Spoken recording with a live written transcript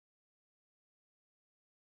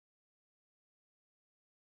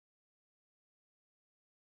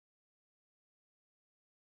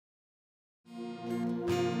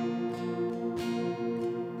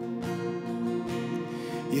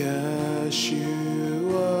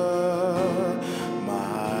Yeshua,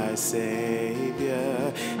 my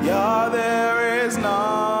Savior. Yeah, there is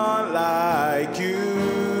none like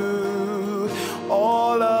you.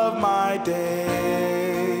 All of my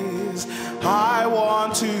days I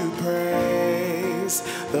want to praise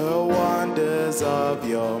the wonders of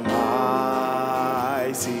your mighty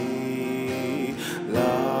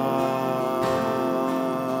love.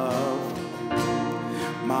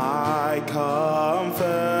 My comfort,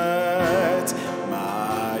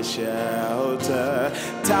 my shelter,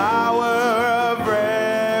 tower of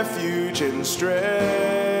refuge and strength.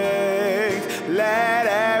 Let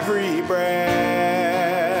every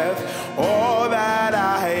breath, all that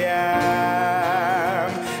I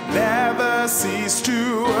am, never cease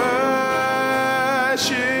to worship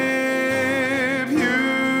you.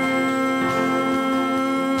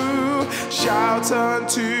 Shout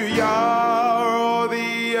unto Yah, all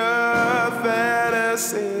the earth, let us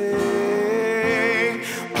sing.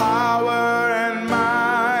 Power and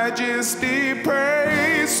majesty,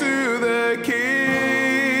 praise to the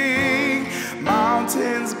King.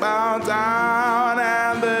 Mountains bow down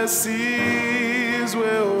and the seas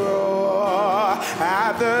will roar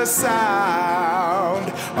at the sound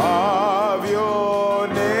of your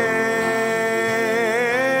name.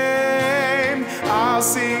 I'll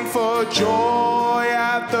sing for joy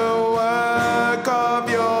at the work of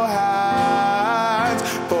your hands.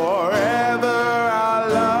 Forever I'll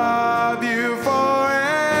love you,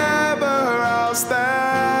 forever I'll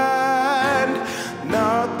stand.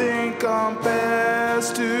 Nothing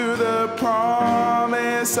compares to the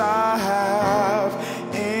promise I have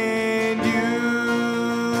in you.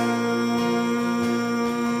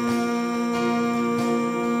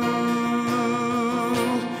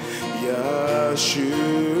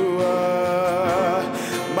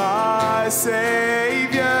 Yeshua, my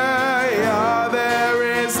Savior, yeah, there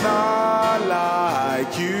is none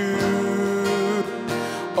like you.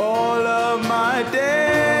 All of my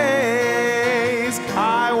days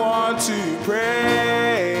I want to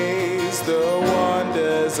praise the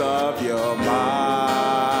wonders of your mighty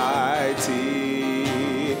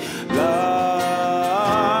love.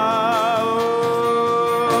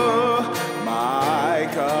 My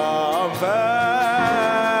comfort,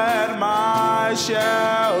 my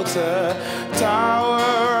shelter, tower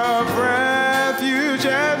of refuge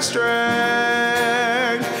and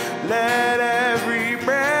strength. Let every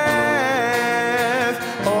breath,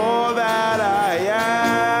 all that I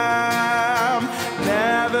am,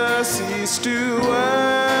 never cease to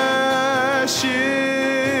worship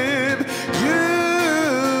you.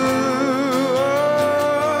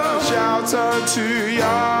 Shout unto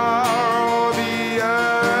Yah, all the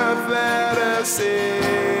earth, let us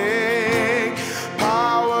sing.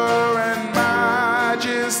 Power and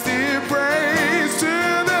majesty, praise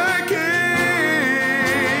to the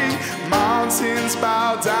King. Mountains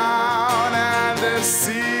bow down and the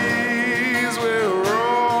seas will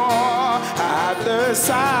roar at the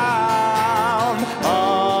sound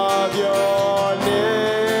of your name.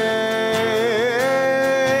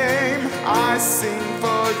 I sing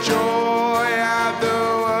for joy at the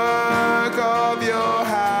work of your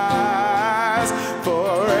hands.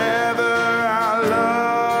 Forever I'll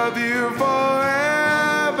love you,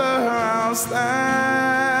 forever I'll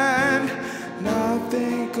stand.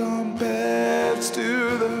 Nothing compares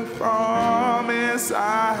to the promise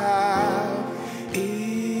I have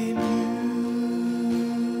in you.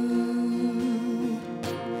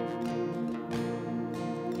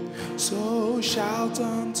 So shout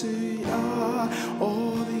unto Yah,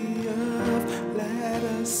 all the earth, let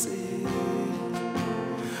us sing.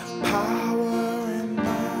 Power and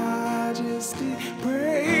majesty,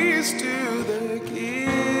 praise to the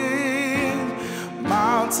King.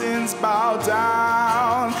 Mountains bow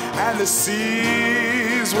down and the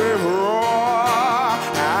seas will roar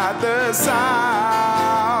at the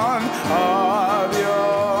sound of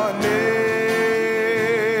your name.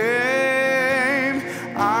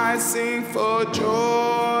 I sing for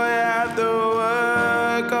joy at the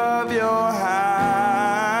work of your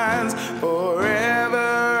hands.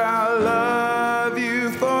 Forever I'll love you,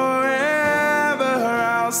 forever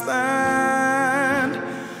I'll stand.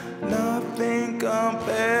 Nothing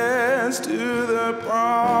compares to the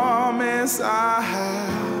promise I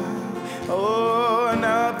have. Oh,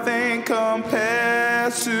 nothing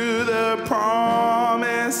compares to the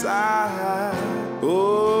promise I have.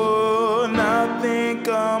 Oh, nothing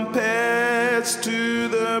compares to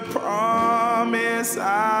the promise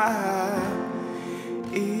I have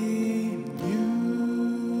in you.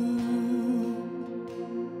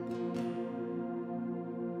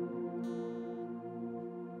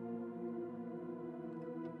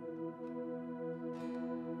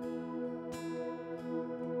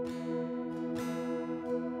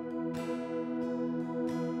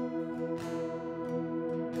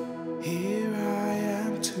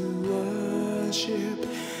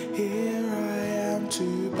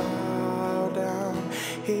 to bow down.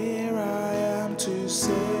 Here I am to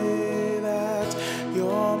say that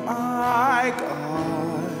you're my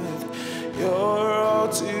God. You're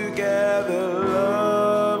altogether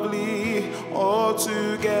lovely,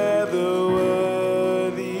 altogether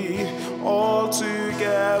worthy,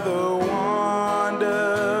 altogether wonderful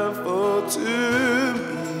to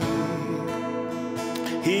me.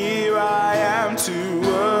 Here I am to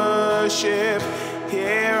worship.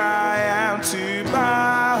 Here I am to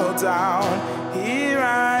bow down. Here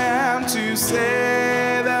I am to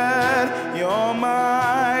say that you're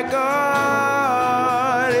my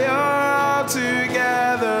God. You're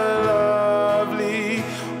altogether lovely,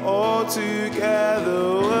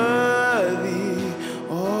 altogether worthy,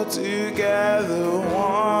 altogether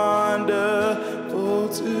wonderful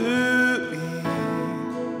to me.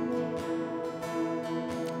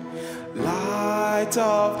 Light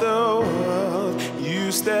of the world,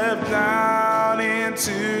 you step down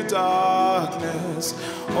into darkness.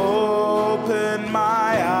 Open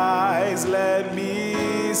my eyes, let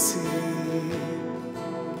me see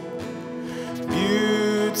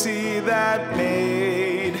beauty that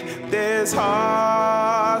made this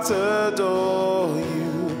heart adore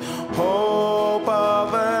you. Hope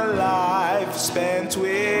of a life spent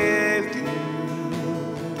with you.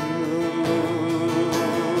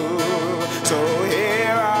 So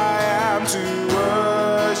here I am to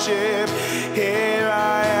worship. Here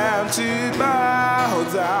I am to bow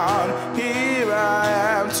down. Here I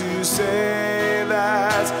am to say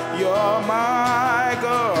that you're my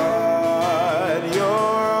God.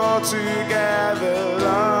 You're altogether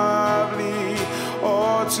lovely,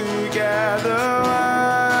 altogether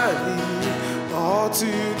worthy,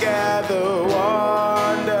 altogether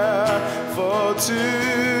wonderful to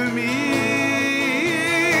me.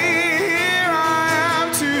 Here I am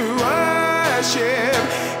to worship.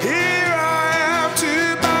 Here I am to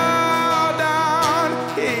bow down.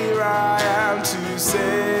 Here I am to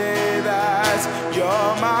say that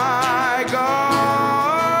you're my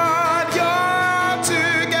God. You're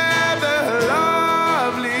altogether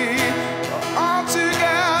lovely,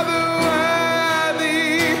 altogether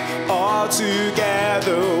worthy,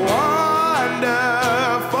 altogether wonderful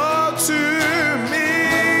to me.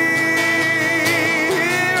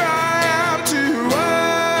 Here I am to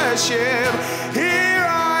worship. Here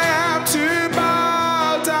I am to bow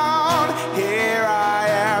down. Here I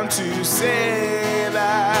am to say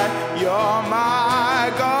that you're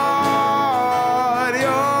my God.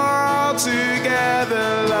 You're altogether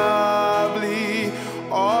lovely,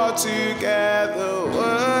 altogether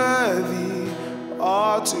worthy,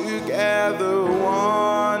 altogether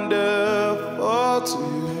wonderful to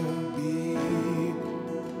me.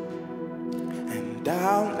 And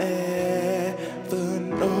I'll never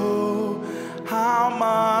know how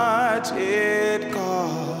much it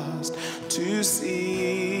cost to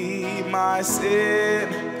see my sin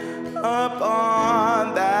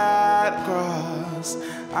upon that cross.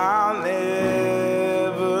 I'll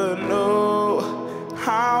never know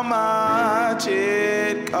how much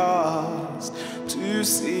it cost to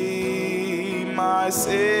see my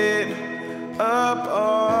sin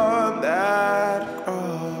upon that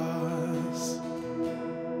cross.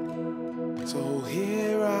 So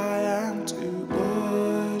here I am to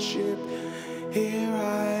worship. Here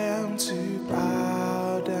I am to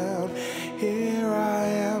bow down. Here I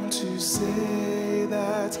am to say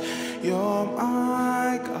that you're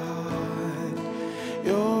my God.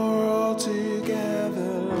 You're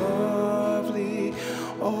altogether lovely,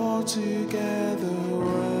 altogether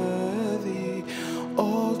worthy,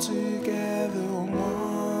 altogether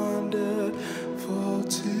wonderful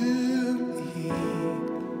to me.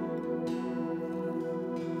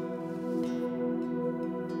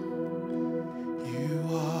 You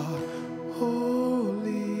are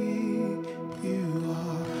holy, you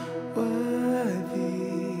are worthy,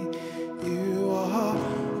 you are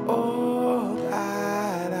all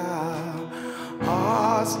that our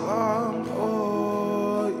hearts long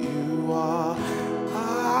for. You are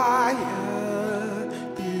high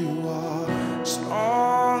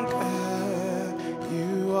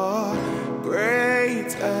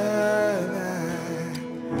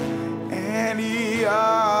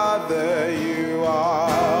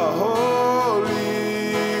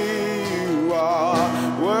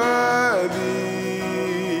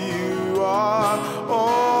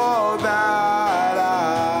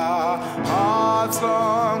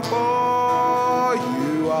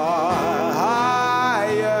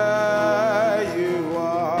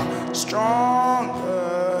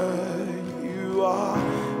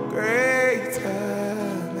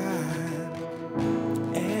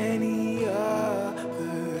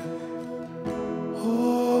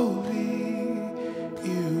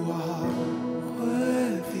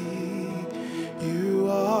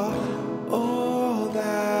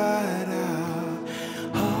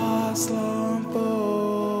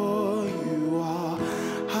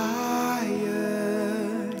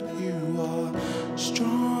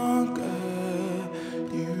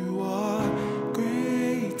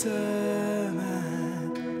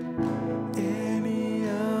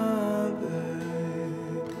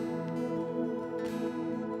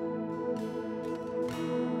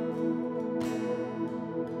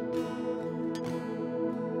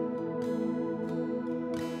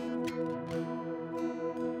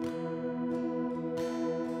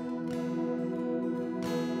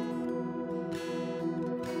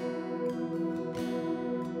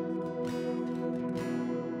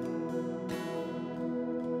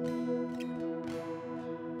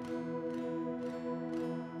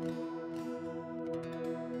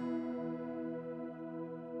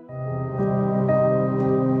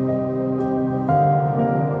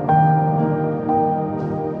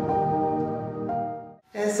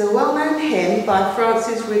by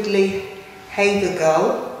Frances Ridley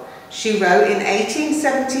Havergal. She wrote in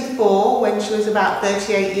 1874 when she was about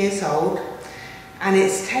 38 years old, and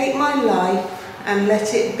it's "Take my life and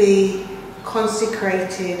let it be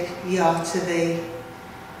consecrated, Yah, to thee."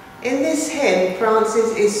 In this hymn,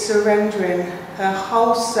 Frances is surrendering her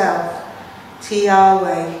whole self to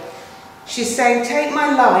Yahweh. She's saying, "Take my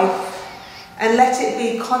life and let it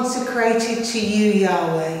be consecrated to you,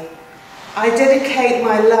 Yahweh. I dedicate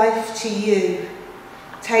my life to you.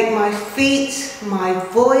 Take my feet, my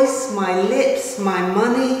voice, my lips, my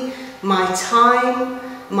money, my time,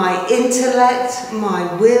 my intellect, my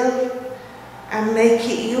will, and make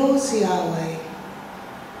it yours, Yahweh.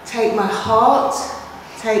 Take my heart,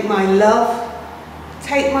 take my love,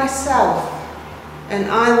 take myself, and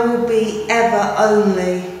I will be ever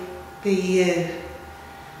only be you."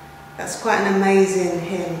 That's quite an amazing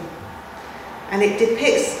hymn. And it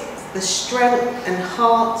depicts the strength and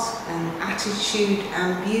heart and attitude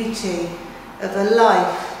and beauty of a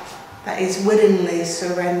life that is willingly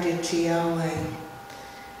surrendered to Yahweh.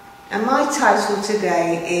 And my title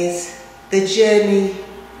today is "The Journey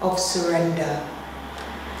of Surrender."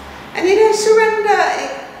 And you know, surrender,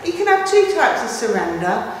 you can have two types of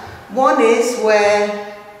surrender. One is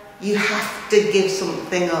where you have to give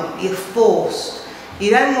something up, you're forced.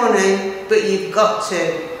 You don't want to, but you've got to.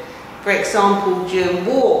 For example, during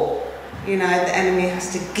war, you know, the enemy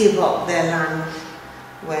has to give up their land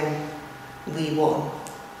when we won.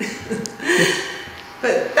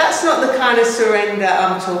 But that's not the kind of surrender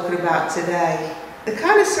I'm talking about today. The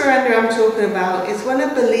kind of surrender I'm talking about is when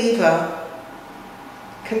a believer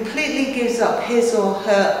completely gives up his or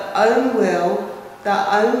her own will, their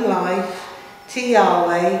own life to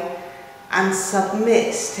Yahweh, and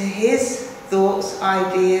submits to his thoughts,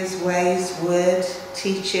 ideas, ways, word,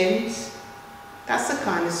 teachings. That's the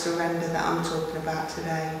kind of surrender that I'm talking about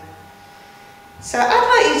today. So I'd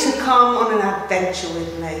like you to come on an adventure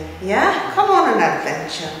with me, yeah? Come on an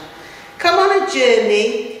adventure. Come on a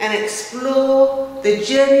journey and explore the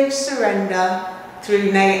journey of surrender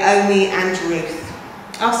through Naomi and Ruth.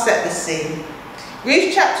 I'll set the scene.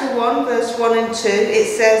 Ruth chapter 1, verse 1 and 2,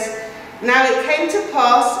 it says, "Now it came to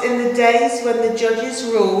pass in the days when the judges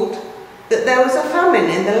ruled that there was a famine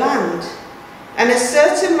in the land. And a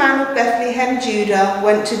certain man of Bethlehem, Judah,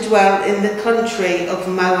 went to dwell in the country of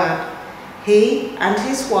Moab, he and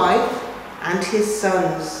his wife and his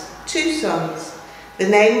sons, 2 sons. The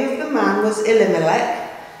name of the man was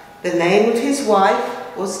Elimelech, the name of his wife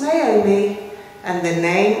was Naomi, and the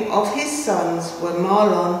name of his sons were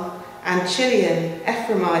Mahlon and Chilion,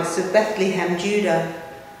 Ephraimites of Bethlehem, Judah.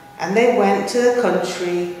 And they went to the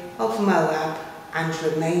country of Moab and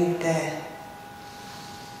remained there."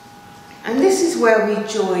 And this is where we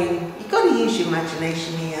join. You've got to use your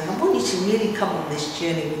imagination here. I want you to really come on this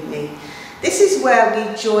journey with me. This is where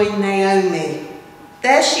we join Naomi.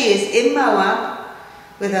 There she is in Moab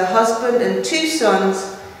with her husband and 2 sons,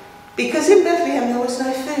 because in Bethlehem there was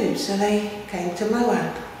no food, so they came to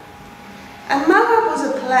Moab. And Moab was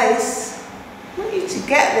a place, I want you to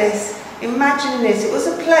get this, imagine this, it was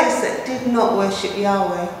a place that did not worship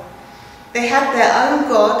Yahweh. They had their own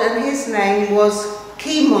god, and his name was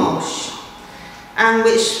Chemosh, and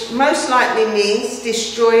which most likely means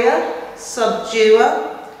destroyer,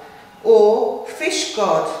 subduer, or fish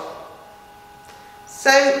god. So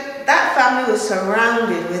that family was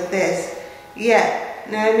surrounded with this, yet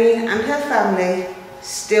Naomi and her family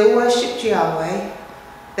still worshipped Yahweh.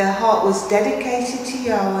 Their heart was dedicated to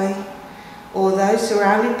Yahweh, although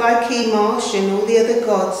surrounded by Chemosh and all the other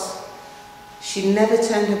gods. She never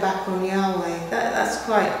turned her back on Yahweh. That's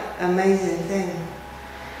quite an amazing thing.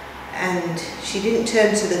 And she didn't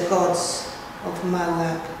turn to the gods of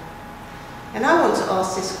Moab. And I want to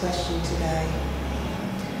ask this question today.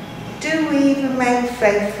 Do we remain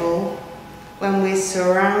faithful when we're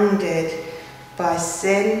surrounded by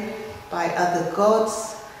sin, by other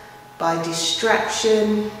gods, by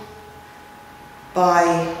distraction,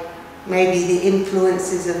 by maybe the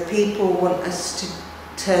influences of people who want us to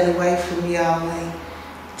turn away from Yahweh?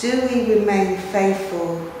 Do we remain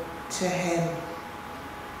faithful to him?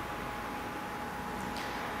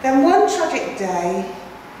 Then one tragic day,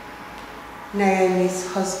 Naomi's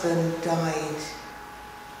husband died.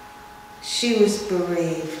 She was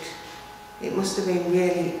bereaved. It must have been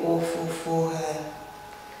really awful for her.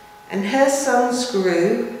 And her sons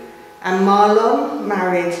grew, and Mahlon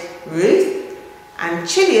married Ruth, and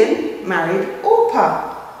Chilion married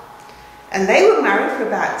Orpah. And they were married for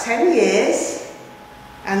about 10 years,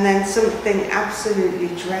 and then something absolutely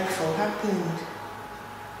dreadful happened.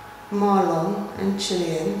 Mahlon and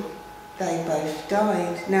Chilion, they both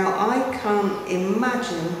died. Now I can't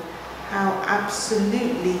imagine how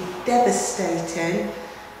absolutely devastating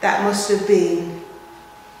that must have been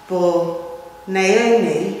for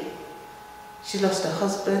Naomi. She lost her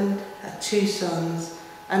husband, her 2 sons,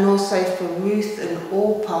 and also for Ruth and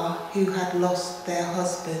Orpah, who had lost their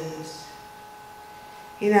husbands.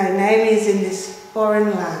 You know, Naomi is in this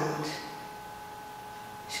foreign land.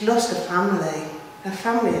 She lost her family. Her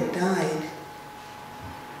family had died.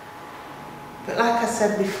 But like I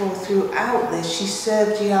said before, throughout this, she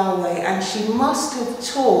served Yahweh, and she must have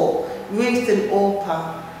taught Ruth and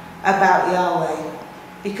Orpah about Yahweh,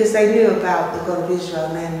 because they knew about the God of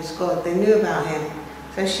Israel, Naomi's God. They knew about him.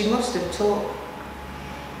 So she must have taught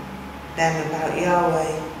them about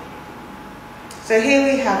Yahweh. So here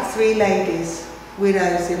we have 3 ladies,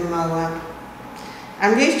 widows in Moab.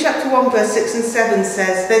 And Ruth chapter 1 verse 6 and 7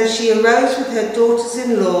 says, "Then she arose with her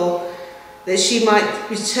daughters-in-law, that she might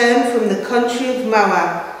return from the country of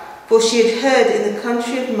Moab, for she had heard in the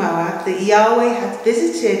country of Moab that Yahweh had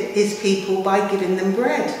visited his people by giving them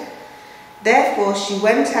bread. Therefore she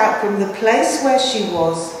went out from the place where she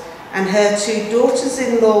was, and her 2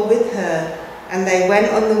 daughters-in-law with her, and they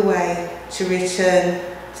went on the way to return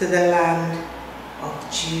to the land of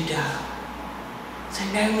Judah." So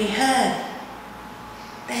Naomi heard,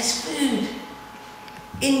 there's food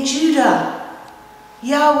in Judah.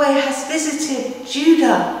 Yahweh has visited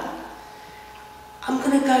Judah. I'm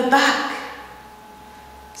going to go back.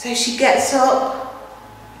 So she gets up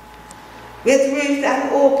with Ruth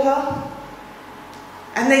and Orpah,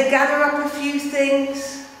 and they gather up a few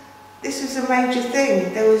things. This was a major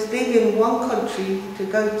thing. There was leaving one country to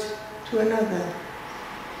go to another.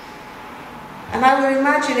 And I would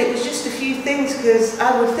imagine it was just a few things, because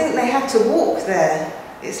I would think they had to walk there.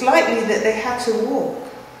 It's likely that they had to walk.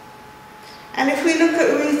 And if we look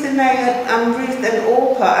at Ruth and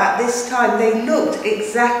Orpah at this time, they looked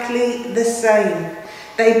exactly the same.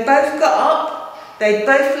 They both got up, they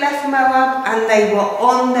both left Moab, and they were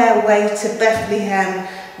on their way to Bethlehem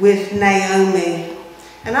with Naomi.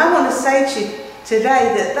 And I want to say to you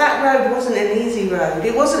today that that road wasn't an easy road.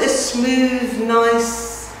 It wasn't a smooth,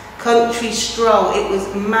 nice country stroll. It was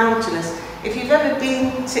mountainous. If you've ever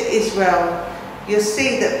been to Israel, you'll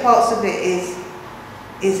see that parts of it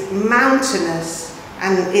is mountainous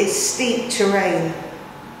and it's steep terrain.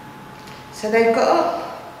 So they got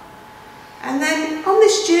up. And then on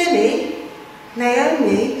this journey,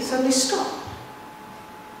 Naomi suddenly stopped.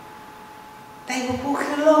 They were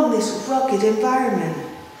walking along this rugged environment.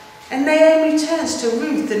 And Naomi turns to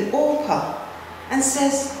Ruth and Orpah and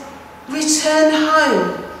says, "Return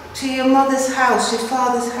home to your mother's house, your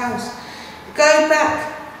father's house. Go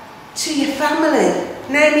back to your family."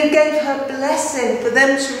 Naomi gave her blessing for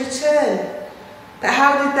them to return. But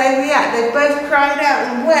how did they react? They both cried out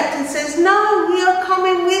and wept and says, "No, we are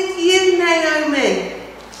coming with you, Naomi.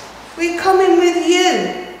 We're coming with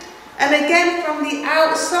you." And again from the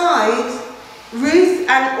outside, Ruth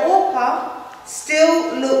and Orpah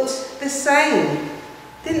still looked the same,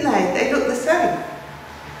 didn't they? They looked the same.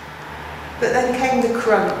 But then came the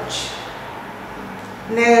crunch.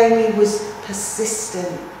 Naomi was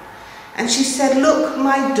persistent. And she said, "Look,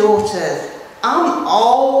 my daughters, I'm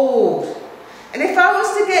old. And if I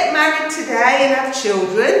was to get married today and have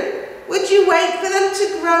children, would you wait for them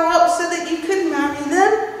to grow up so that you could marry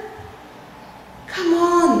them? Come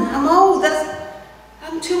on, I'm old.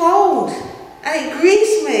 I'm too old. And it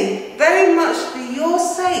grieves me very much for your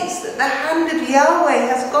sakes that the hand of Yahweh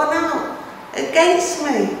has gone out against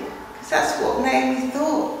me." Because that's what Naomi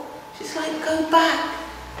thought. She's like, go back,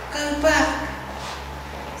 go back.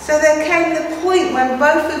 So there came the point when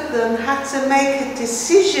both of them had to make a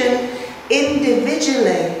decision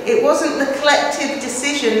individually. It wasn't the collective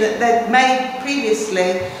decision that they'd made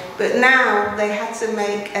previously, but now they had to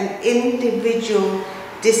make an individual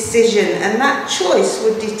decision, and that choice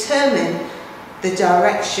would determine the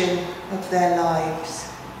direction of their lives.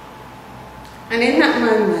 And in that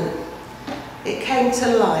moment, it came to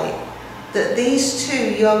light that these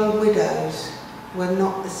 2 young widows were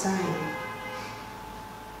not the same.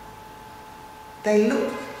 They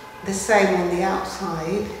looked the same on the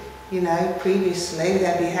outside, you know, previously,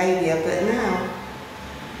 their behaviour, but now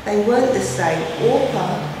they weren't the same.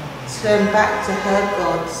 Orpah turned back to her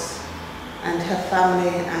gods and her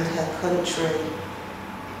family and her country.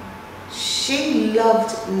 She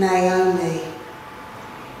loved Naomi,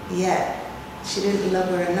 yet she didn't love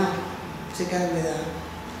her enough to go with her.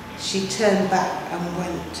 She turned back and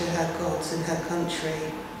went to her gods and her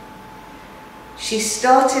country. She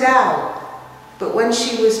started out, but when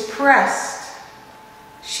she was pressed,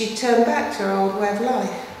 she turned back to her old way of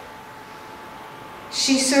life.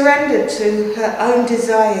 She surrendered to her own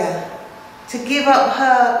desire To give up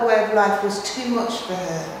her way of life was too much for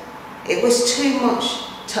her. It was too much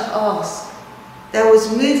to ask. There was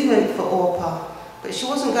movement for Orpah, but she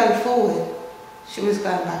wasn't going forward. She was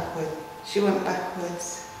going backward. She went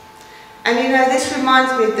backwards. And you know, this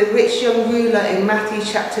reminds me of the rich young ruler in Matthew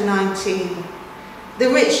chapter 19. The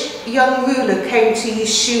rich young ruler came to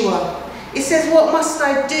Yeshua. He says, what must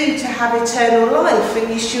I do to have eternal life? And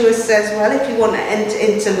Yeshua says, well, if you want to enter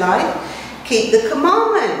into life, keep the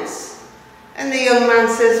commandments. And the young man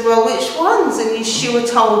says, well, which ones? And Yeshua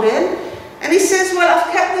told him. And he says, well,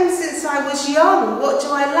 I've kept them since I was young. What do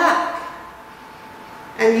I lack?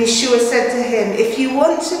 And Yeshua said to him, if you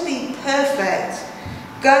want to be perfect,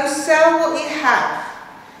 go sell what you have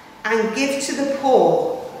and give to the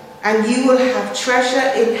poor, and you will have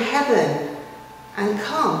treasure in heaven, and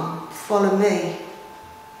come, follow me.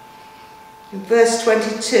 In verse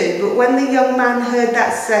 22, but when the young man heard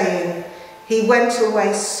that saying, he went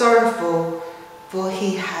away sorrowful, for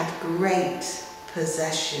he had great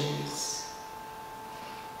possessions.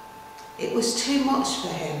 It was too much for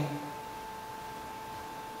him.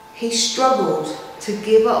 He struggled to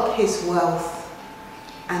give up his wealth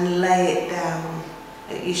and lay it down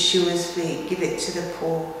at Yeshua's feet, give it to the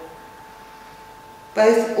poor.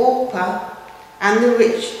 Both Orpah and the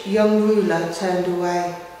rich young ruler turned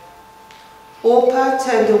away. Orpah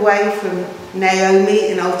turned away from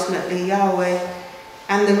Naomi and ultimately Yahweh,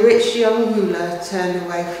 and the rich young ruler turned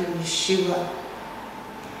away from Yeshua.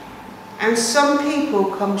 And some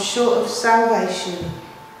people come short of salvation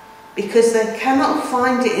because they cannot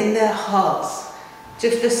find it in their hearts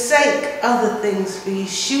to forsake other things for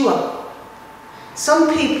Yeshua.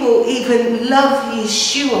 Some people even love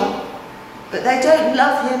Yeshua, but they don't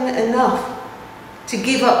love him enough to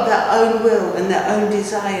give up their own will and their own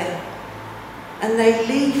desire. And they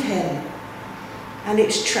leave him. And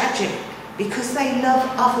it's tragic because they love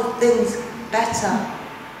other things better.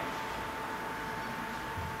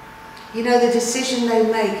 You know, the decision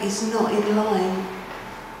they make is not in line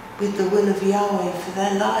with the will of Yahweh for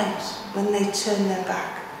their lives when they turn their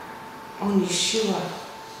back on Yeshua.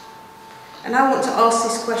 And I want to ask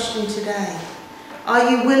this question today.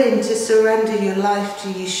 Are you willing to surrender your life to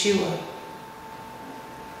Yeshua?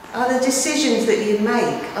 Are the decisions that you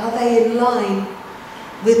make, are they in line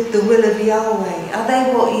with the will of Yahweh? Are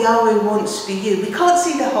they what Yahweh wants for you? We can't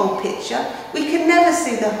see the whole picture. We can never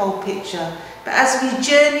see the whole picture. But as we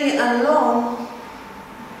journey along,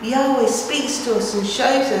 Yahweh speaks to us and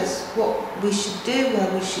shows us what we should do,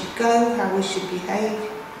 where we should go, how we should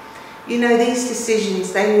behave. You know, these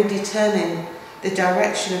decisions, they will determine the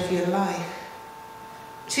direction of your life.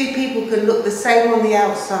 Two people can look the same on the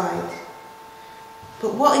outside,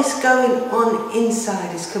 but what is going on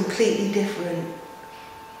inside is completely different.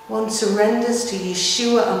 One surrenders to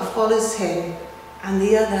Yeshua and follows him, and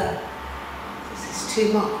the other, this is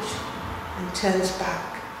too much, and turns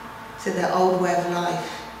back to their old way of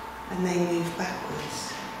life, and they move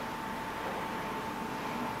backwards.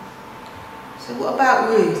 So what about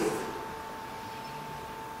Ruth?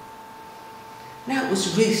 Now it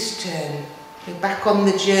was Ruth's turn. We're back on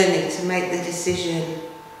the journey to make the decision.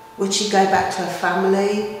 Would she go back to her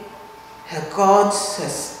family, her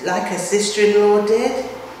gods, like her sister-in-law did?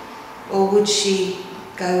 Or would she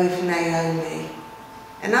go with Naomi?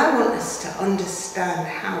 And I want us to understand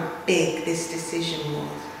how big this decision was.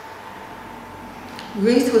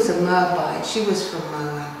 Ruth was a Moabite. She was from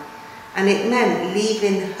Moab. And it meant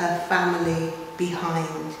leaving her family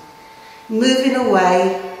behind. Moving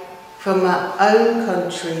away from her own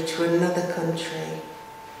country to another country.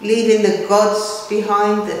 Leaving the gods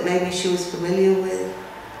behind that maybe she was familiar with.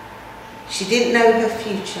 She didn't know her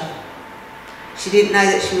future. She didn't know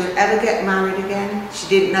that she would ever get married again. She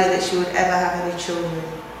didn't know that she would ever have any children.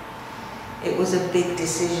 It was a big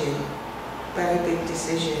decision, very big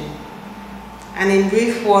decision. And in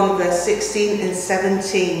Ruth 1 verse 16 and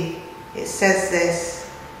 17, it says this,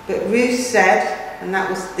 but Ruth said, and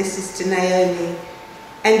this is to Naomi,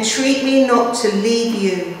 entreat me not to leave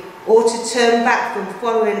you or to turn back from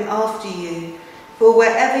following after you. For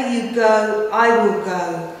wherever you go, I will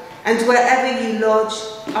go, and wherever you lodge,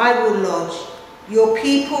 I will lodge. Your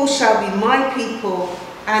people shall be my people,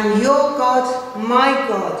 and your God my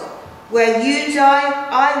God. Where you die,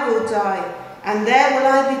 I will die, and there will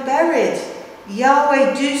I be buried.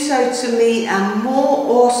 Yahweh, do so to me, and more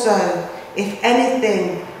also, if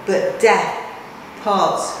anything but death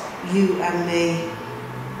parts you and me.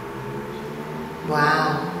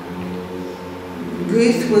 Wow.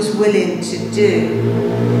 Ruth was willing to do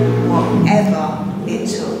whatever it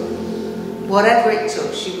took. Whatever it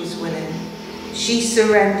took, she was willing. She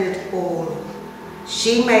surrendered all.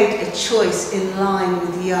 she made a choice in line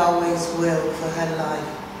with Yahweh's will for her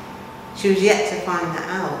life. She was yet to find that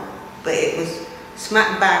out, but it was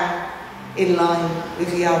smack bang in line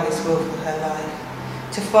with Yahweh's will for her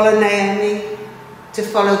life. To follow Naomi, to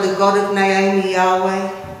follow the God of Naomi,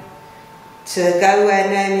 Yahweh, to go where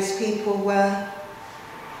Naomi's people were.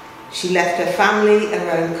 She left her family,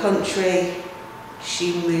 her own country.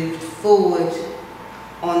 She moved forward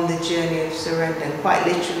on the journey of surrender. And quite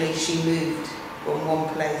literally, she moved from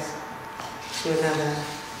one place to another.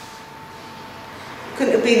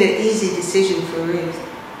 Couldn't have been an easy decision for Ruth,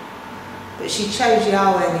 but she chose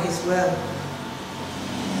Yahweh and His will.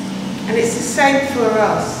 And it's the same for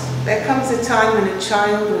us. There comes a time when a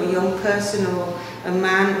child or a young person or a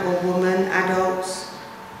man or woman, adults,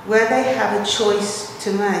 where they have a choice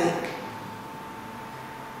to make.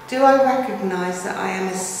 Do I recognise that I am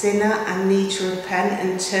a sinner and need to repent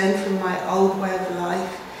and turn from my old way of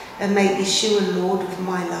life and make Yeshua Lord of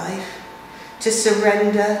my life, to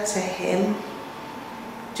surrender to Him?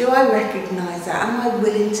 Do I recognise that? Am I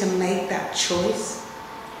willing to make that choice?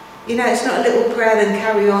 You know, it's not a little prayer and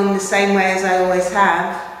carry on the same way as I always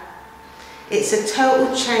have. It's a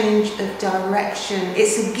total change of direction.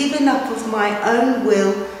 It's a giving up of my own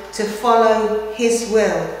will to follow His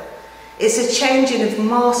will. It's a changing of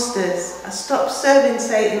masters. I stop serving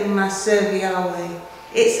Satan and I serve Yahweh.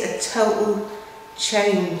 It's a total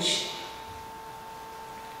change.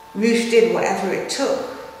 Ruth did whatever it took.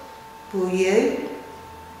 Will you?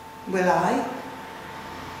 Will I?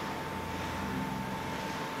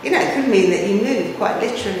 You know, it could mean that you move, quite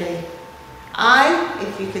literally. I,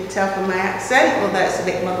 if you can tell from my accent, although it's a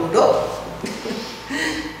bit muddled up,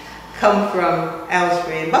 come from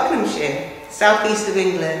Aylesbury in Buckinghamshire, southeast of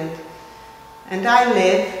England, and I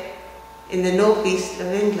live in the northeast of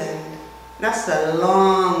England. That's a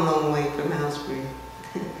long, long way from Aylesbury.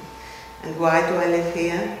 And why do I live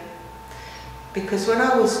here? Because when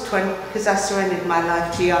I was 20, because I surrendered my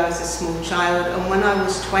life to Yah as a small child, and when I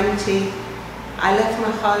was 20, I left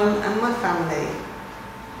my home and my family,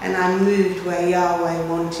 and I moved where Yahweh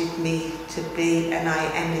wanted me to be, and I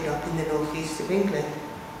ended up in the northeast of England.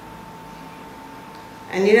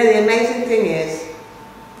 And you know, the amazing thing is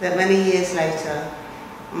that many years later,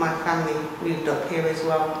 my family moved up here as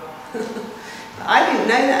well. But I didn't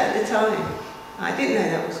know that at the time. I didn't know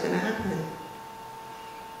that was going to happen.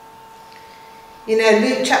 You know,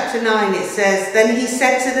 Luke chapter 9, it says, "Then he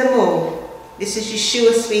said to them all," this is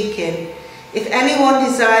Yeshua speaking, "If anyone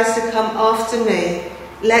desires to come after me,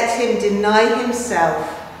 let him deny himself,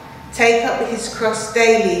 take up his cross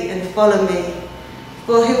daily and follow me.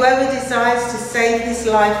 For whoever desires to save his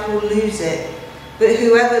life will lose it, but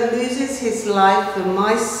whoever loses his life for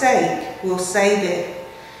my sake will save it.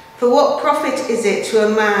 For what profit is it to a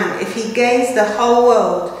man if he gains the whole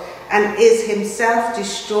world and is himself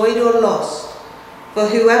destroyed or lost? For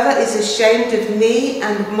whoever is ashamed of me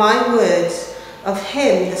and my words, of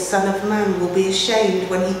him the Son of Man will be ashamed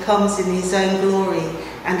when he comes in his own glory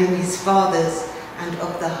and in his Father's and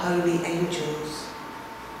of the holy angels."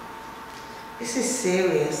 This is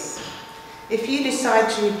serious. If you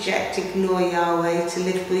decide to reject, ignore Yahweh, to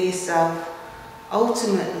live for yourself,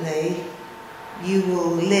 ultimately you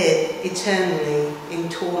will live eternally in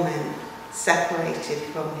torment, separated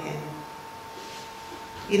from Him.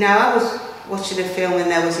 You know, I was watching a film and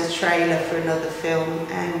there was a trailer for another film,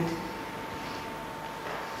 and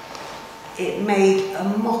it made a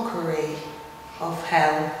mockery of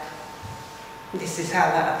hell. This is how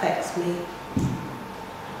that affects me.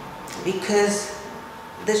 Because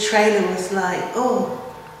the trailer was like, "Oh,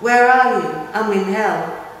 where are you? I'm in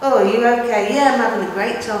hell. Oh, are you okay? Yeah, I'm having a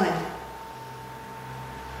great time."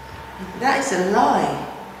 That is a lie.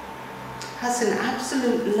 That's an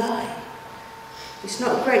absolute lie. It's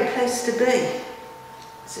not a great place to be.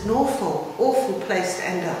 It's an awful, awful place to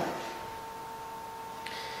end up.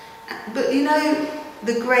 But you know,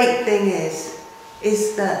 the great thing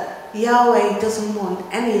is that Yahweh doesn't want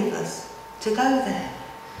any of us to go there.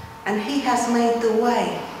 And He has made the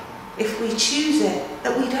way, if we choose it,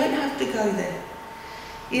 that we don't have to go there.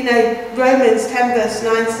 You know, Romans 10 verse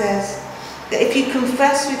 9 says that if you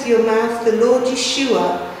confess with your mouth the Lord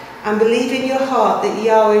Yeshua and believe in your heart that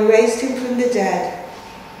Yahweh raised Him from the dead,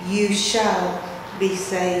 you shall be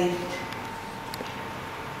saved.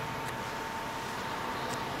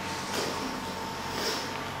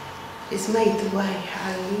 It's made the way,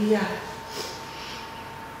 hallelujah.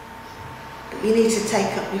 But you need to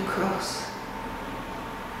take up your cross.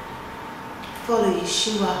 Follow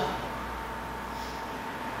Yeshua.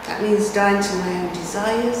 That means dying to my own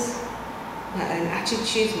desires, my own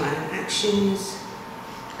attitudes, my own actions,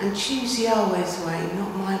 and choose Yahweh's way,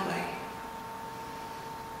 not my way.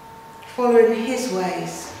 following his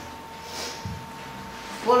ways,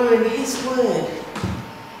 following his word.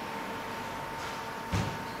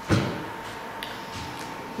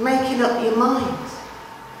 Making up your mind.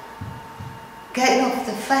 Getting off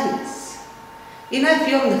the fence. You know, if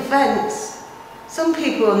you're on the fence, some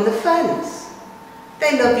people are on the fence.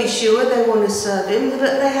 They love Yeshua, they want to serve him,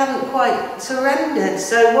 but they haven't quite surrendered.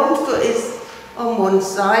 So one foot is on one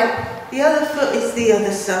side, the other foot is the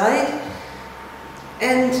other side,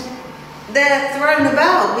 and they're thrown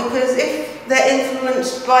about because if they're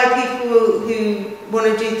influenced by people who want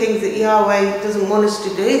to do things that Yahweh doesn't want us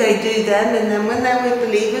to do, they do them, and then when they're with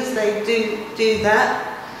believers, they do that.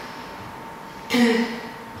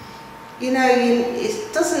 You know,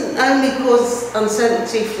 it doesn't only cause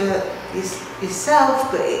uncertainty for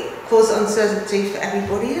yourself, but it causes uncertainty for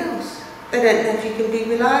everybody else. They don't know if you can be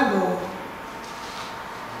reliable.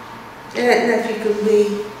 They don't know if you can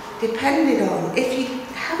be depended on. If you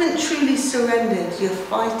haven't truly surrendered, you're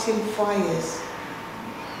fighting fires.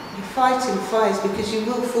 You're fighting fires because you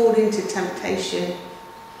will fall into temptation.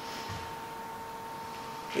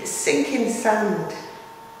 It's sinking sand.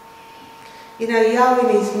 You know,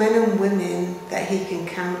 Yahweh needs men and women that he can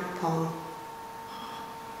count upon.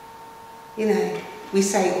 You know, we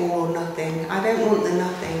say all or nothing. I don't want the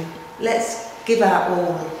nothing. Let's give out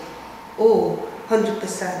all,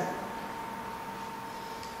 100%.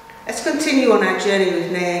 Let's continue on our journey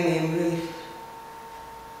with Naomi and Ruth.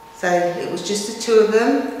 So it was just the two of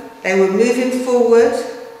them. They were moving forward.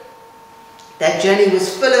 Their journey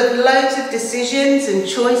was full of loads of decisions and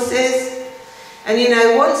choices. And you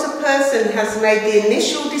know, once a person has made the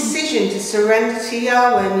initial decision to surrender to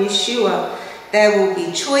Yahweh and Yeshua, there will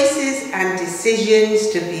be choices and decisions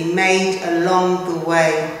to be made along the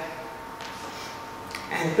way.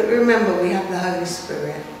 But remember, we have the Holy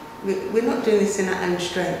Spirit. We're not doing this in our own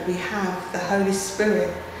strength. We have the Holy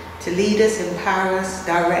Spirit to lead us, empower us,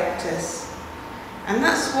 direct us. And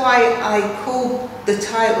that's why I call the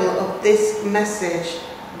title of this message,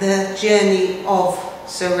 The Journey of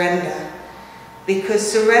Surrender.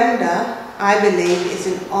 Because surrender, I believe, is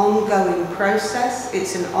an ongoing process.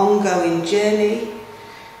 It's an ongoing journey.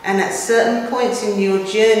 And at certain points in your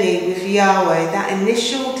journey with Yahweh, that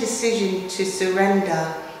initial decision to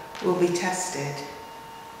surrender will be tested.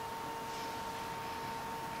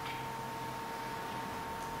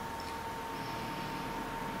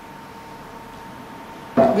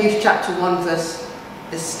 Ruth chapter 1,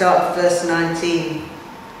 the start of verse 19.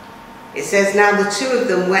 It says, "Now the two of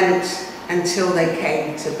them went until they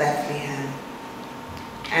came to Bethlehem."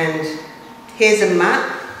 And here's a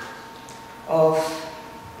map of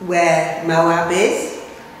where Moab is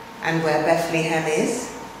and where Bethlehem is.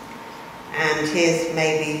 And here's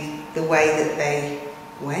maybe the way that they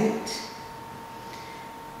went.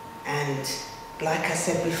 And like I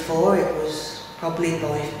said before, it was probably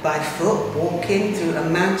by foot, walking through a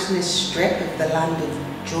mountainous strip of the land of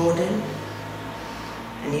Jordan.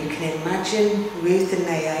 And you can imagine Ruth and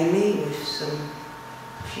Naomi with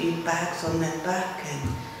a few bags on their back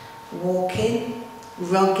and walking,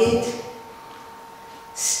 rugged,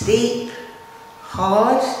 steep,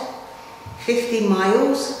 hard, 50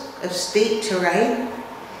 miles of steep terrain.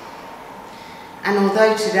 And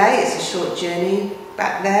although today it's a short journey,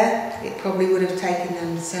 back there it probably would have taken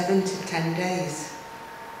them 7 to 10 days.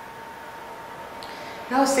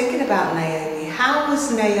 And I was thinking about Naomi. How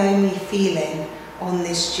was Naomi feeling on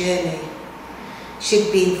this journey?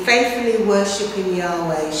 She'd been faithfully worshipping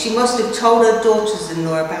Yahweh. She must have told her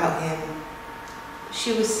daughters-in-law about him.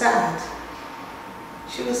 She was sad.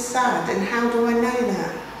 She was sad. And how do I know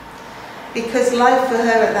that? Because life for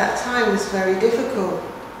her at that time was very difficult.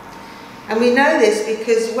 And we know this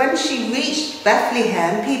because when she reached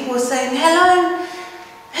Bethlehem, people were saying, "Hello,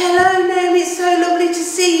 hello Naomi, it's so lovely to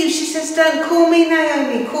see you." She says, "Don't call me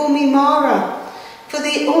Naomi, call me Mara. For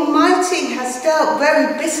the Almighty has dealt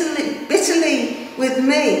very bitterly with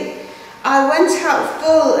me. I went out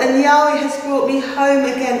full and Yahweh has brought me home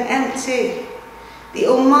again empty. The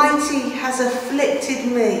Almighty has afflicted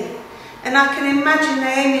me." And I can imagine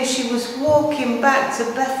Naomi as she was walking back to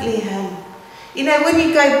Bethlehem. You know, when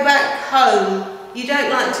you go back home, you don't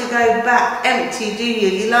like to go back empty, do you?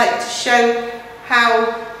 You like to show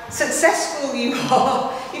how successful you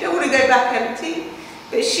are. You don't want to go back empty.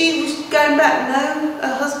 But she was going back, no,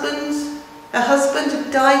 her husband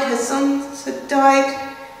had died, her sons had died.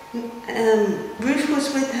 Ruth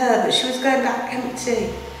was with her, but she was going back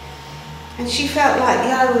empty. And she felt like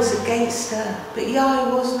Yahweh was against her, but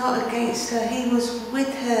Yahweh was not against her. He was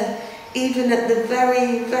with her, even at the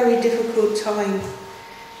very, very difficult time.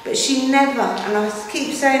 But she never, and I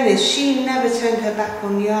keep saying this, she never turned her back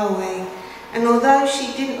on Yahweh. And although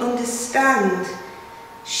she didn't understand,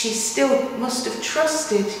 she still must have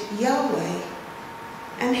trusted Yahweh.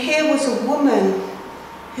 And here was a woman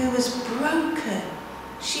who was broken.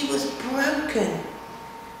 She was broken.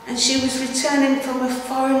 And she was returning from a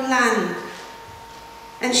foreign land.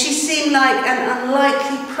 And she seemed like an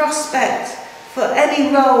unlikely prospect for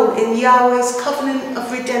any role in Yahweh's covenant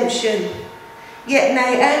of redemption. Yet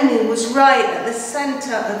Naomi was right at the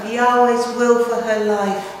centre of Yahweh's will for her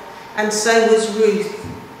life, and so was Ruth.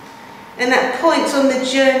 And at points on the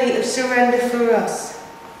journey of surrender for us,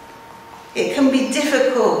 it can be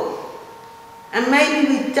difficult, and maybe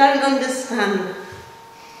we don't understand.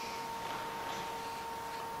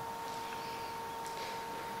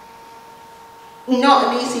 Not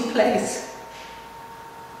an easy place.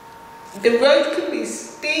 The road can be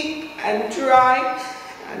steep and dry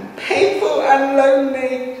and painful and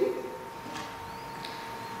lonely.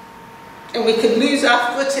 And we could lose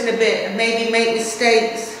our footing a bit and maybe make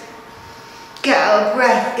mistakes. Get out of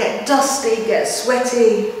breath, get dusty, get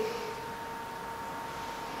sweaty.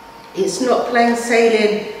 It's not plain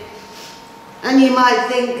sailing. And you might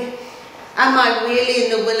think, am I really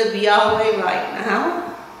in the will of Yahweh right now?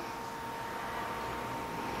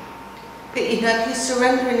 But you know, if you're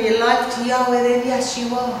surrendering your life to Yahweh, then yes,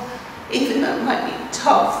 you are. Even though it might be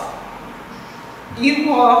tough,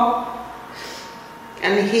 you are.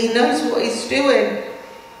 And He knows what He's doing.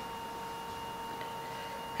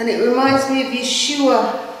 And it reminds me of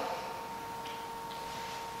Yeshua.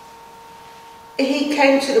 He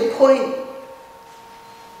came to the point,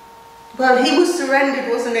 well, He was surrendered,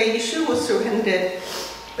 wasn't He? Yeshua was surrendered.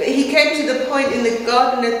 But He came to the point in the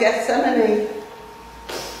Garden of Gethsemane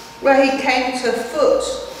where He came to the foot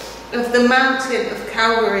of the mountain of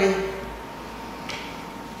Calvary.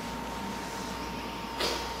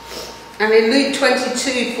 And in Luke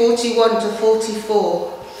 22, 41 to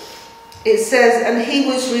 44, it says, and He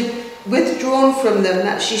was withdrawn from them,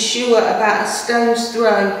 that's Yeshua, about a stone's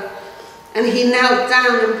throw. And He knelt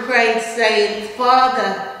down and prayed, saying,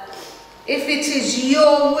 Father, if it is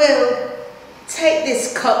your will, take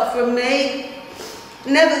this cup from me.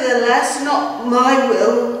 Nevertheless, not my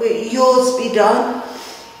will, but yours be done.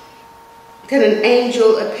 Then an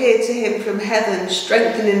angel appeared to him from heaven,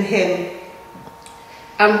 strengthening him.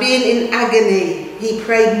 And being in agony, he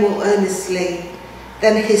prayed more earnestly.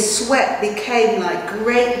 Then his sweat became like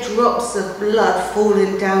great drops of blood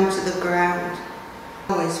falling down to the ground.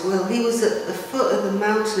 Yahweh's will. He was at the foot of the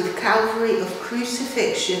mountain of Calvary, of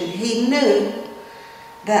crucifixion. He knew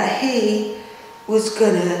that he was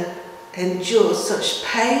going to endure such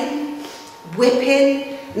pain,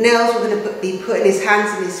 whipping, nails were going to be put in his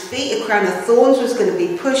hands and his feet, a crown of thorns was going to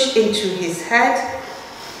be pushed into his head.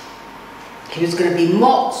 He was going to be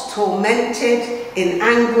mocked, tormented, in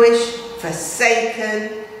anguish,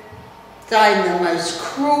 forsaken, dying the most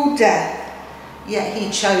cruel death, yet he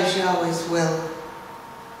chose Yahweh's will.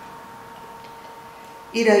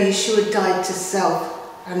 You know, Yeshua died to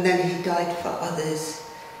self, and then He died for others.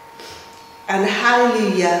 And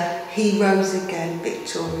hallelujah, He rose again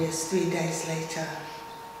victorious 3 days later.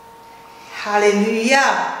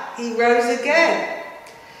 Hallelujah, He rose again.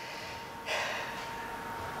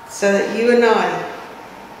 So that you and I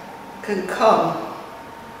can come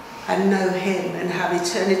and know Him and have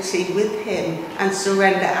eternity with Him and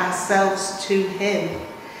surrender ourselves to Him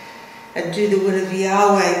and do the will of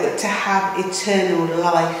Yahweh, but to have eternal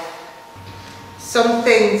life. Some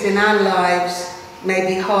things in our lives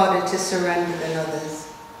may be harder to surrender than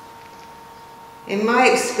others. In my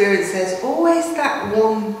experience, there's always that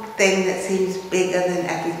one thing that seems bigger than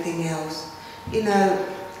everything else. You know,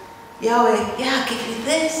 Yahweh, yeah, I'll give you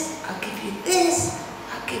this, I'll give you this,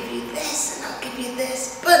 I'll give you this, and I'll give you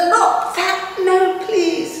this, but not that, no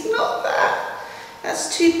please, not that.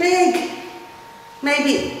 That's too big.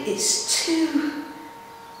 Maybe it's too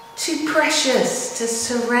precious to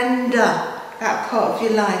surrender that part of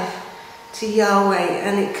your life to Yahweh,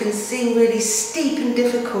 and it can seem really steep and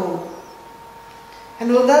difficult.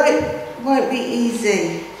 And although it won't be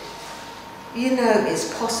easy, you know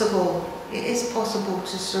it's possible. It is possible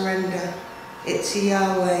to surrender it to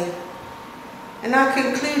Yahweh. And I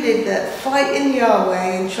concluded that fighting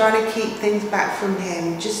Yahweh and trying to keep things back from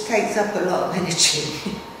Him just takes up a lot of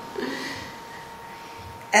energy.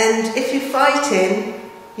 And if you're fighting,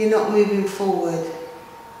 you're not moving forward.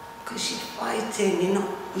 Because you're fighting, you're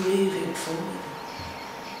not moving forward.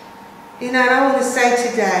 You know, and I want to say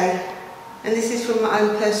today, and this is from my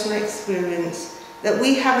own personal experience, that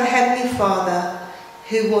we have a Heavenly Father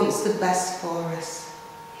who wants the best for us.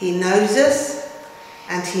 He knows us,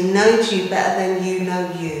 and He knows you better than you know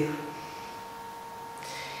you.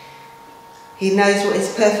 He knows what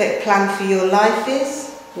his perfect plan for your life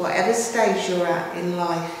is, whatever stage you're at in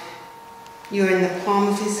life. You're in the palm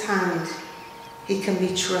of his hand. He can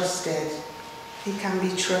be trusted. He can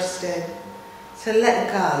be trusted. So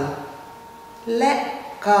let go.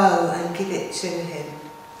 Let go and give it to him.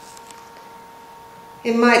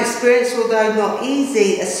 In my experience, although not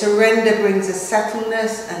easy, a surrender brings a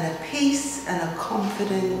settledness and a peace and a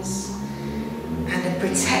confidence and a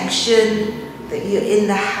protection that you're in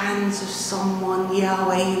the hands of someone,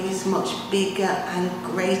 Yahweh, who is much bigger and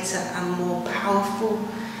greater and more powerful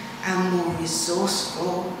and more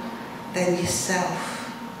resourceful than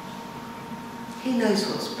yourself. He knows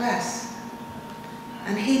what's best,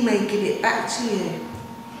 and he may give it back to you.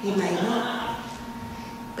 He may not,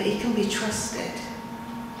 but he can be trusted.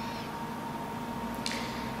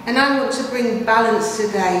 And I want to bring balance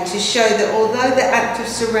today to show that although the act of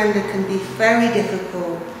surrender can be very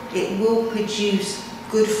difficult, it will produce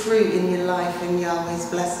good fruit in your life and Yahweh's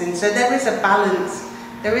blessing. So there is a balance.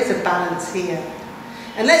 There is a balance here.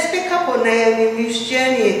 And let's pick up on Naomi and Ruth's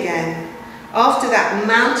journey again. After that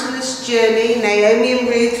mountainous journey, Naomi and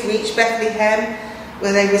Ruth reached Bethlehem,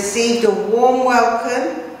 where they received a warm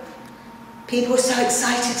welcome. People were so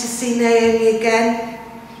excited to see Naomi again.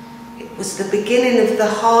 It was the beginning of the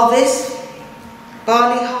harvest,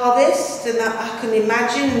 barley harvest, and I can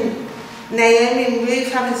imagine Naomi and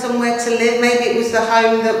Ruth having somewhere to live. Maybe it was the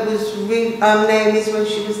home that was Naomi's when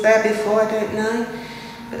she was there before, I don't know.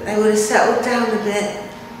 But they would have settled down a bit.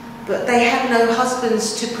 But they had no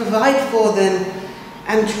husbands to provide for them.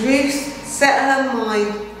 And Ruth set her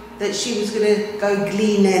mind that she was going to go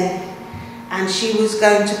gleaning, and she was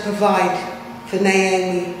going to provide for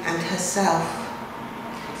Naomi and herself.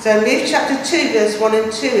 So in Ruth chapter 2, verse 1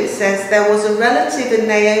 and 2, it says, "There was a relative in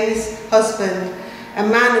Naomi's husband, a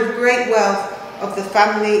man of great wealth of the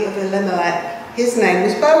family of Elimelech. His name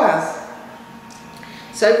was Boaz.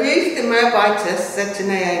 So Ruth the Moabitess said to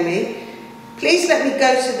Naomi, 'Please let me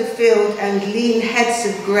go to the field and glean heads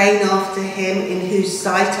of grain after him, in whose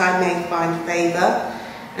sight I may find favour.'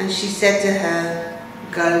 And she said to her,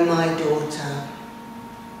 'Go, my daughter.'"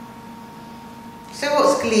 So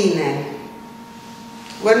what's gleaning?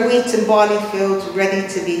 When wheat and barley fields were ready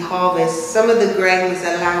to be harvested, some of the grain was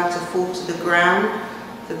allowed to fall to the ground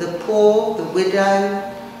for the poor, the widow,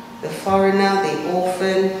 the foreigner, the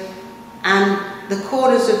orphan, and the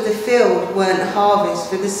corners of the field weren't harvested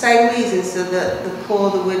for the same reason, so that the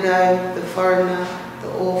poor, the widow, the foreigner, the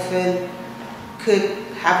orphan could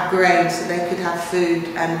have grain, so they could have food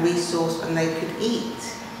and resource and they could eat.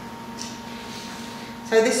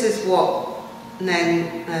 So this is what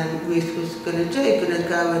Ruth was going to do, going to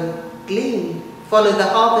go and glean, follow the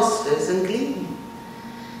harvesters and glean.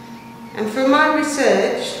 And from my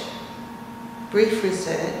research, brief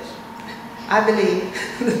research, I believe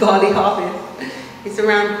the barley harvest is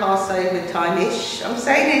around Passover time-ish. I'm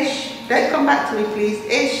saying ish, don't come back to me please,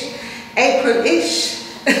 ish, April-ish.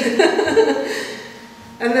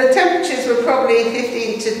 And the temperatures were probably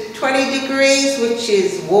 15 to 20 degrees, which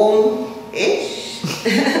is warm-ish.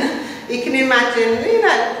 You can imagine,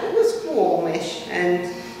 it was warmish,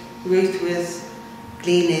 and Ruth was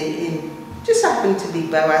gleaning in, just happened to be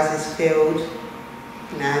Boaz's field.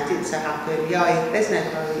 No, it didn't so happen. Yahweh, there's no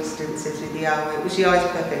coincidences with Yahweh. It was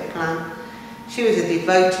Yahweh's perfect plan. She was a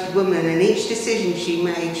devoted woman, and each decision she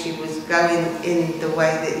made, she was going in the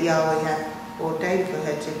way that Yahweh had ordained for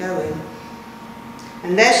her to go in.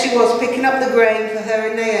 And there she was, picking up the grain for her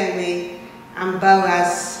and Naomi, and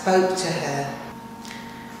Boaz spoke to her.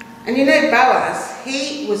 And Boaz,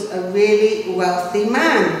 he was a really wealthy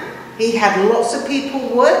man. He had lots of people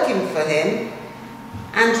working for him,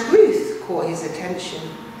 and Ruth caught his attention.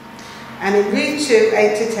 And in Ruth 2,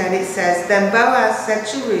 8 to 10, it says, "Then Boaz said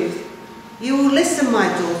to Ruth, 'You will listen, my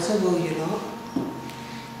daughter, will you not?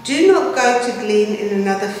 Do not go to glean in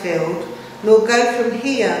another field, nor go from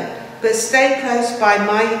here, but stay close by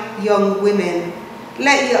my young women.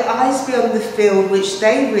 Let your eyes be on the field which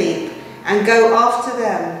they reap, and go after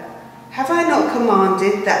them. Have I not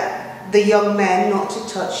commanded that the young men not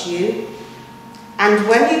to touch you? And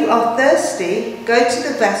when you are thirsty, go to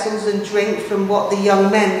the vessels and drink from what the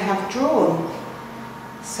young men have drawn.'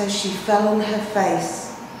 So she fell on her face,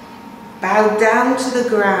 bowed down to the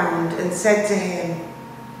ground, and said to him,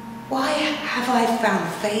 'Why have I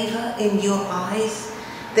found favour in your eyes,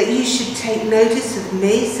 that you should take notice of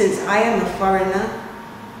me, since I am a foreigner?'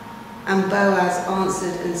 And Boaz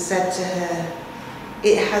answered and said to her,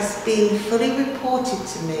 'It has been fully reported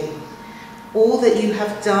to me, all that you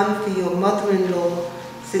have done for your mother-in-law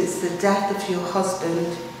since the death of your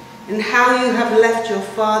husband, and how you have left your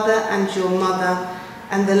father and your mother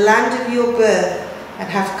and the land of your birth, and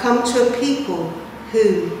have come to a people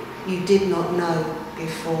whom you did not know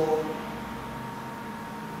before.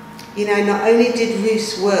 You know, not only did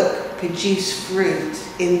Ruth's work produce fruit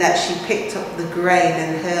in that she picked up the grain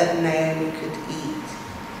and her and Naomi could eat,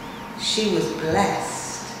 she was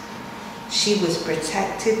blessed. She was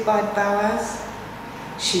protected by Boaz.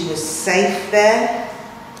 She was safe there.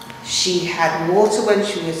 She had water when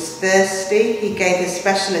she was thirsty. He gave her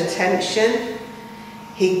special attention.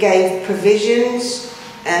 He gave provisions,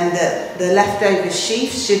 and the leftover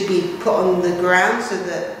sheaves should be put on the ground so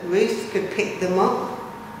that Ruth could pick them up.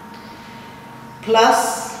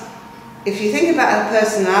 Plus, if you think about her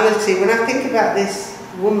personality, when I think about this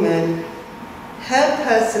woman, her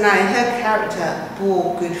personality, her character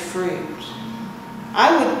bore good fruit.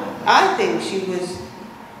 I think she was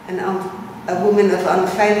a woman of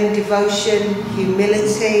unfailing devotion,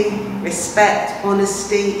 humility, respect,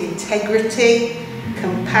 honesty, integrity,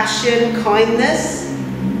 compassion, kindness,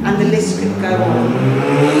 and the list could go on.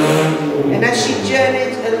 And as she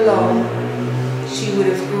journeyed along, she would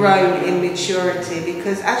have grown in maturity,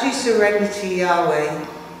 because as you surrender to Yahweh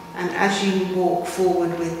and as you walk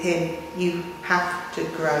forward with Him, you have to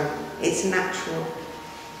grow. It's natural.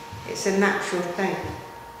 It's a natural thing.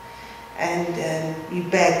 And you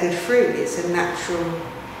bear good fruit. It's a natural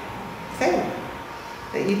thing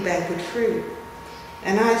that you bear good fruit.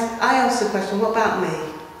 And I ask the question, what about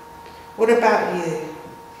me? What about you?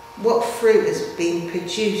 What fruit has been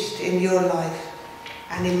produced in your life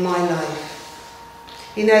and in my life?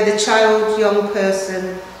 You know, the child, young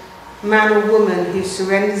person, man or woman who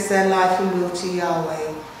surrenders their life and will to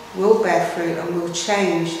Yahweh will bear fruit and will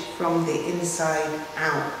change from the inside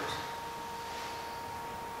out.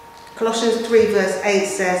 Colossians 3 verse 8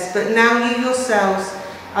 says, "But now you yourselves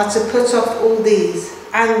are to put off all these: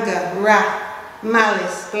 anger, wrath,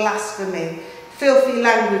 malice, blasphemy, filthy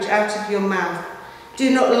language out of your mouth. Do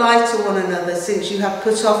not lie to one another, since you have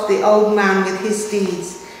put off the old man with his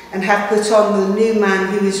deeds, and have put on the new man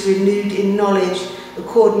who is renewed in knowledge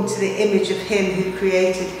according to the image of him who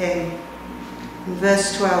created him." In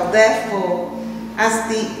verse 12, "Therefore, as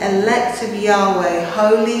the elect of Yahweh,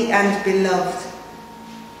 holy and beloved,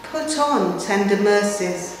 put on tender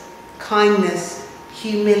mercies, kindness,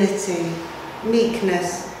 humility,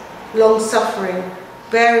 meekness, long-suffering,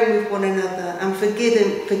 bearing with one another and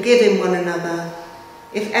forgiving one another.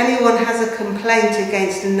 If anyone has a complaint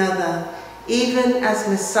against another, even as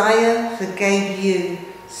Messiah forgave you,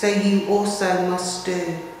 so you also must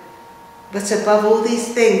do. But above all these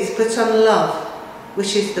things, put on love,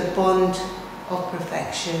 which is the bond of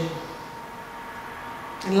perfection."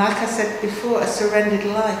 And like I said before, a surrendered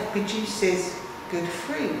life produces good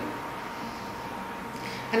fruit.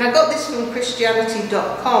 And I got this from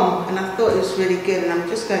Christianity.com, and I thought it was really good, and I'm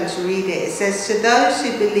just going to read it. It says, "To those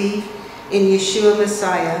who believe in Yeshua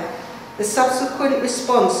Messiah, the subsequent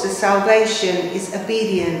response to salvation is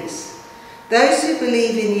obedience. Those who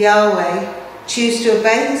believe in Yahweh choose to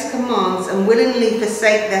obey His commands and willingly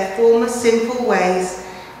forsake their former sinful ways.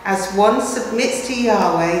 As one submits to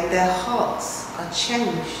Yahweh, their hearts are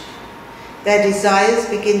changed. Their desires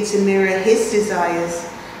begin to mirror His desires,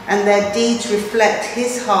 and their deeds reflect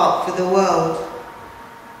His heart for the world.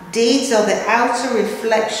 Deeds are the outer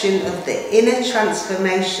reflection of the inner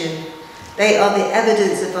transformation. They are the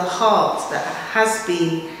evidence of a heart that has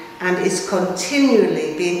been and is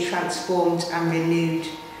continually being transformed and renewed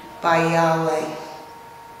by Yahweh."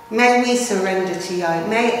 May we surrender to Yahweh.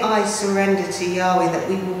 May I surrender to Yahweh, that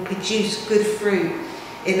we will produce good fruit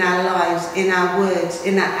in our lives, in our words,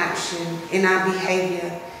 in our action, in our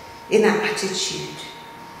behaviour, in our attitude.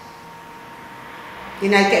 You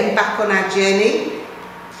know, getting back on our journey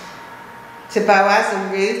to Boaz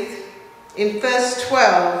and Ruth, in verse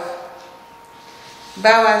 12,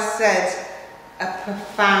 Boaz said a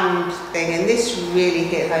profound thing, and this really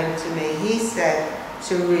hit home to me. He said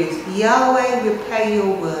to Ruth, "Yahweh repay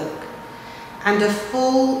your work, and a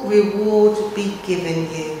full reward be given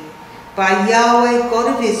you, by Yahweh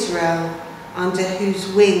God of Israel, under whose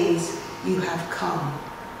wings you have come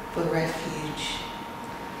for refuge."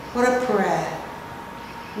 What a prayer.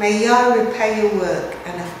 May Yahweh repay your work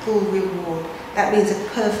and a full reward. That means a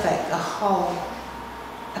perfect, a whole,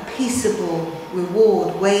 a peaceable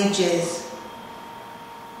reward, wages,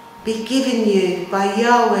 be given you by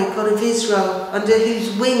Yahweh, God of Israel, under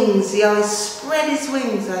whose wings Yahweh spread His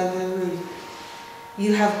wings over Ruth.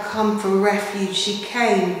 You have come for refuge. She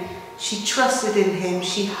came, she trusted in Him,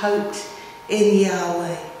 she hoped in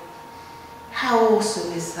Yahweh. How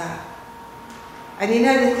awesome is that? And you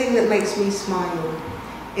know, the thing that makes me smile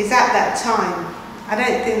is at that time, I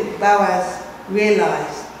don't think Boaz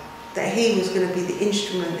realised that he was going to be the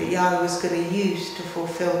instrument that Yahweh was going to use to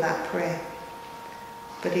fulfill that prayer.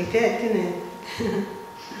 But he did, didn't he?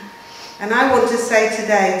 And I want to say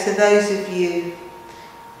today to those of you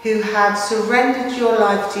who have surrendered your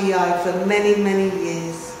life to Yahweh for many, many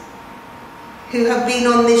years, who have been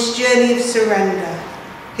on this journey of surrender,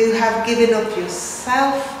 who have given up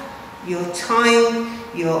yourself, your time,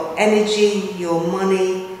 your energy, your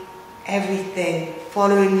money, everything,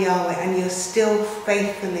 following Yahweh, and you're still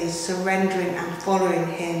faithfully surrendering and following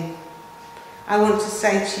him. I want to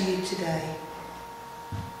say to you today,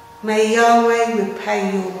 may Yahweh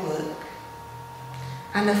repay your work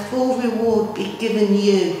and a full reward be given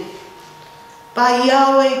you by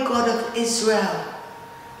Yahweh God of Israel,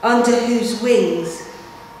 under whose wings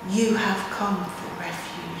you have come for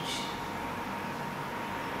refuge.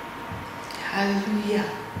 Hallelujah.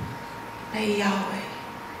 May Yahweh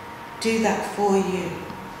do that for you.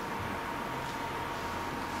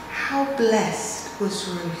 How blessed was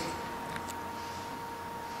Ruth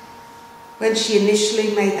when she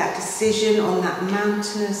initially made that decision on that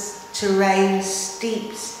mountainous terrain,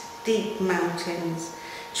 steep mountains,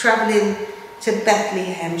 travelling to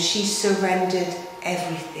Bethlehem. She surrendered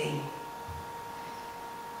everything.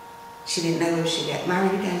 She didn't know whether she'd get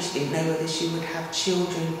married again, she didn't know whether she would have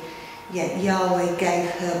children, yet Yahweh gave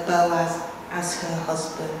her Boaz as her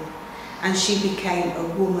husband, and she became a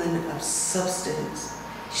woman of substance.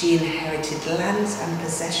 She inherited lands and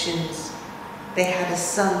possessions. They had a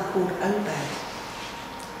son called Obed.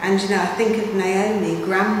 And you know, I think of Naomi,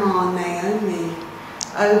 Grandma Naomi.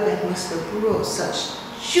 Obed must have brought such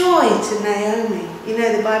joy to Naomi. You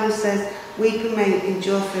know, the Bible says, weeping may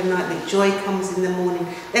endure for a night, but joy comes in the morning.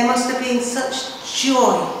 There must have been such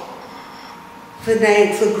joy for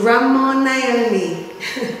Grandma Naomi.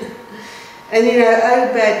 And you know,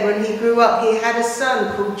 Obed, when he grew up, he had a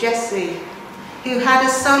son called Jesse, who had a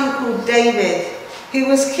son called David, who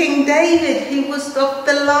was King David, who was of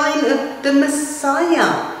the line of the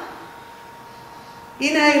Messiah.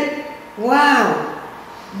 You know, wow.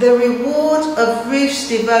 The reward of Ruth's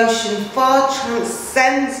devotion far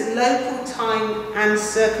transcends local time and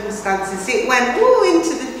circumstances. It went all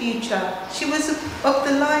into the future. She was of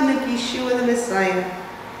the line of Yeshua the Messiah.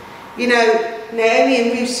 You know, Naomi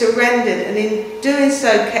and Ruth surrendered, and in doing so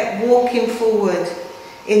kept walking forward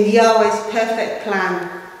in Yahweh's perfect plan,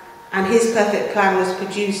 and his perfect plan was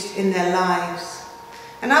produced in their lives.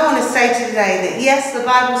 And I want to say today that yes, the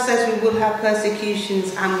Bible says we will have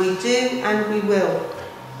persecutions, and we do, and we will.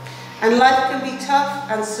 And life can be tough,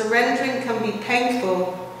 and surrendering can be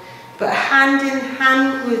painful, but hand in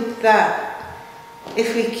hand with that,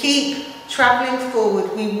 if we keep travelling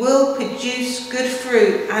forward, we will produce good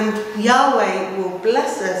fruit, and Yahweh will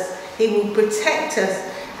bless us, he will protect us,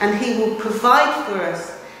 and he will provide for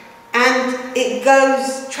us. And it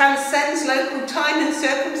transcends local time and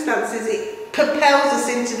circumstances. It propels us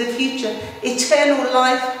into the future, eternal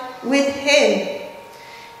life with him.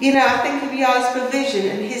 You know, I think of Yahweh's provision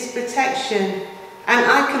and his protection, and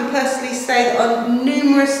I can personally say that on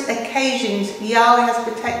numerous occasions Yahweh has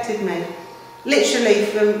protected me. Literally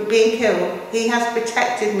from being killed, he has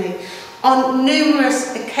protected me. On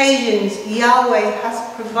numerous occasions Yahweh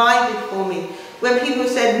has provided for me. When people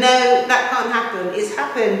said, no, that can't happen, it's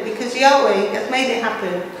happened because Yahweh has made it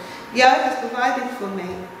happen. Yahweh has provided for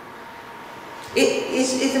me.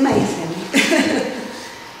 It's amazing.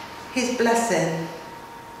 His blessing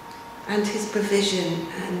and his provision,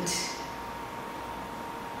 and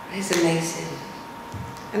it's amazing.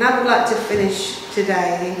 And I would like to finish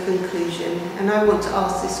today in conclusion, and I want to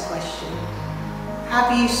ask this question.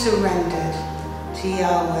 Have you surrendered to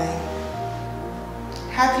Yahweh?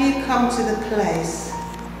 Have you come to the place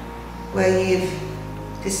where you've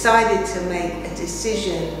decided to make a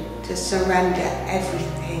decision to surrender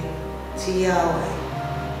everything to Yahweh?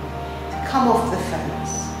 To come off the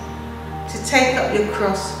fence, to take up your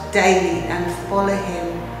cross daily and follow him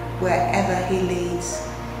wherever he leads,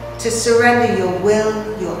 to surrender your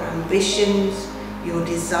will, your ambitions, your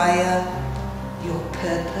desire, your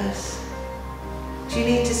purpose. Do you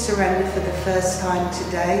need to surrender for the first time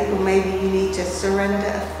today, or maybe you need to surrender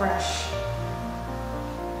afresh?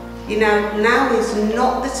 You know, now is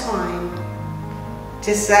not the time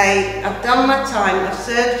to say, I've done my time, I've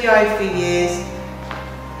served Yahweh for years,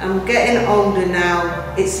 I'm getting older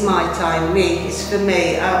now, it's my time, it's for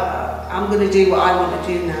me, I'm going to do what I want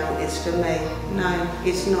to do now, it's for me. No,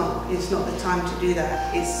 it's not the time to do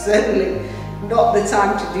that. It's certainly not the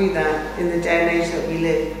time to do that in the day and age that we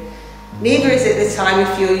live. Neither is it the time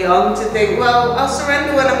if you're young to think, well, I'll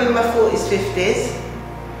surrender when I'm in my 40s, 50s.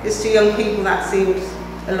 Because to young people that seems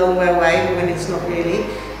a long way away when it's not really.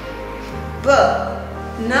 But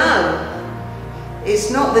No,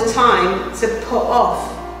 it's not the time to put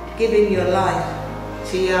off giving your life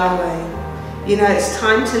to Yahweh. You know, it's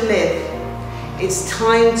time to live. It's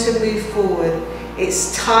time to move forward.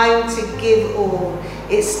 It's time to give all.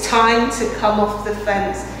 It's time to come off the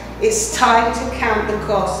fence. It's time to count the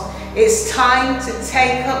cost. It's time to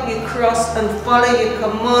take up your cross and follow your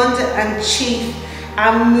commander and chief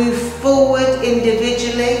and move forward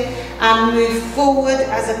individually and move forward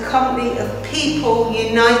as a company of people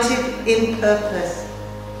united in purpose.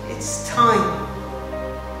 It's time.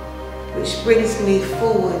 Which brings me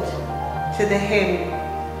forward to the hymn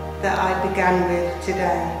that I began with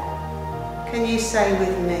today. Can you say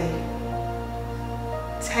with me,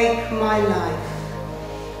 take my life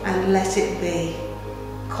and let it be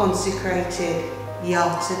consecrated,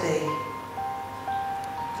 Yah to thee.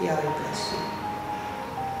 Yah bless you.